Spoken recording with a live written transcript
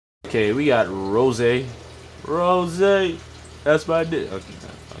Okay, we got Rose. Rose! That's my dick. Okay,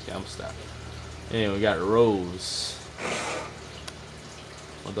 okay, I'm stop. And we got Rose.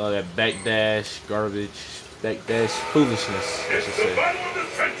 With all that backdash, garbage, backdash foolishness, I should say.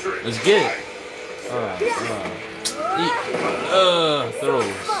 Let's get it.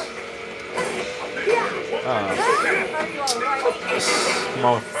 Throws.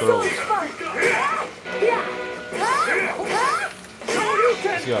 Small throws.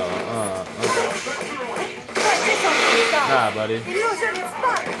 Let's go. Nah, buddy.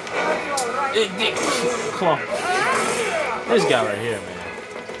 Come on. This guy right here, man.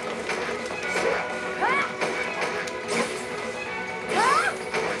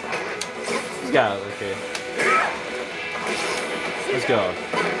 This guy, okay. Let's go.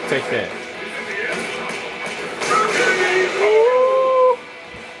 Take that.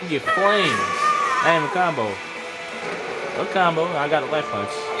 You get flames. I am a combo. A combo. I got a left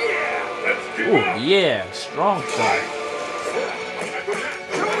punch. Ooh, yeah. Strong shot.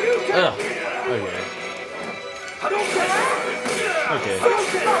 Ugh. Okay. Okay.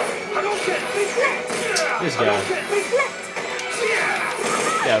 This guy.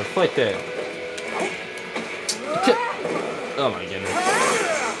 Yeah, reflect that. Oh my goodness.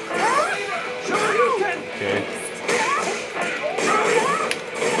 Okay.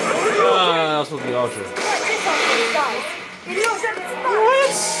 That was supposed to be ultra.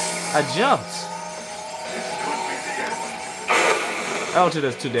 What? I jumped. Ultra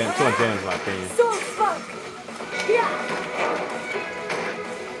does too much damage in my opinion.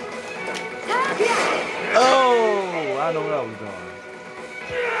 Oh, I know what I was doing.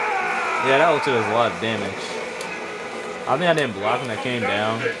 Yeah, that ultra does a lot of damage. I think I didn't block when I came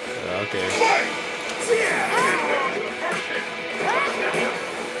down. Okay.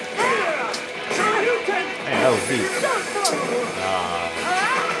 Man, that was deep.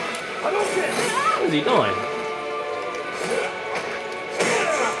 What is he doing?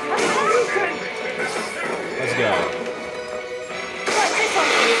 Let's go.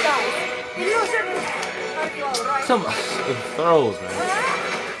 Some throws, man.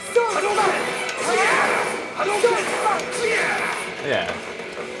 Yeah.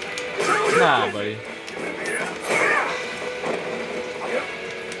 Nah, buddy.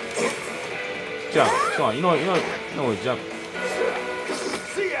 Jump. Come on. You know what jump.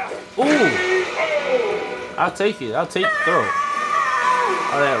 Ooh. I'll take it. I'll take the throw.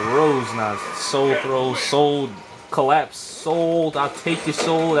 All that Rose now. Soul throw, soul collapse, soul. I'll take your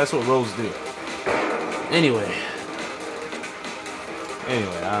soul. That's what Rose do. Anyway, I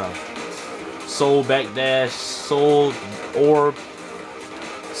don't know. Soul backdash, soul orb,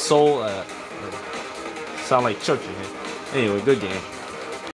 soul. Sound like church in here. Anyway, good game.